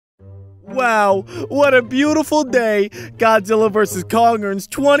Wow, what a beautiful day. Godzilla vs. Kong earns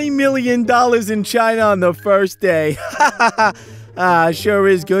 $20 million in China on the first day. Sure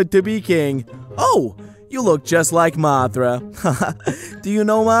is good to be king. Oh, you look just like Mothra. Do you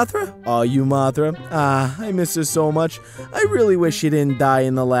know Mothra? Are you Mothra? I miss her so much. I really wish she didn't die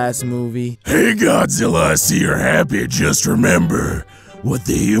in the last movie. Hey Godzilla, I see you're happy. Just remember what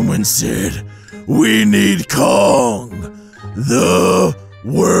the humans said. We need Kong. The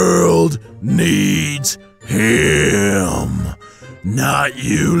world needs him. Not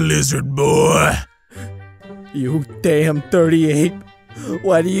you, lizard boy. You damn 38.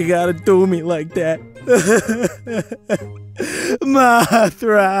 Why do you gotta do me like that?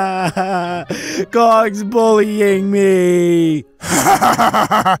 Mothra! Kong's bullying me!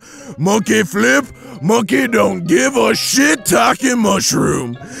 Monkey flip, monkey don't give a shit talking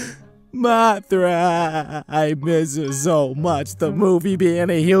mushroom. Mothra, I miss her so much. The movie being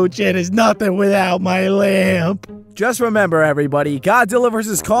a huge hit is nothing without my lamp. Just remember, everybody, Godzilla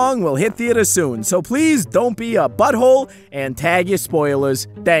vs. Kong will hit theaters soon, so please don't be a butthole and tag your spoilers.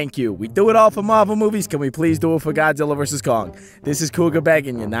 Thank you. We do it all for Marvel movies. Can we please do it for Godzilla vs. Kong? This is Cougar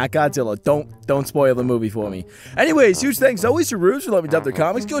begging you, not Godzilla. Don't spoil the movie for me. Anyways, huge thanks always to Ruubesz for letting me dump their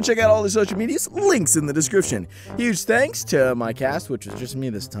comics. Go check out all the social medias. Links in the description. Huge thanks to my cast, which was just me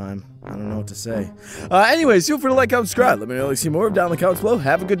this time. I don't know what to say. Anyways, feel free to like, comment, subscribe. Let me know if you see more down in the comments below.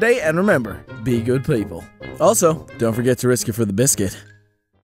 Have a good day, and remember, be good people. Also, don't forget to risk it for the biscuit.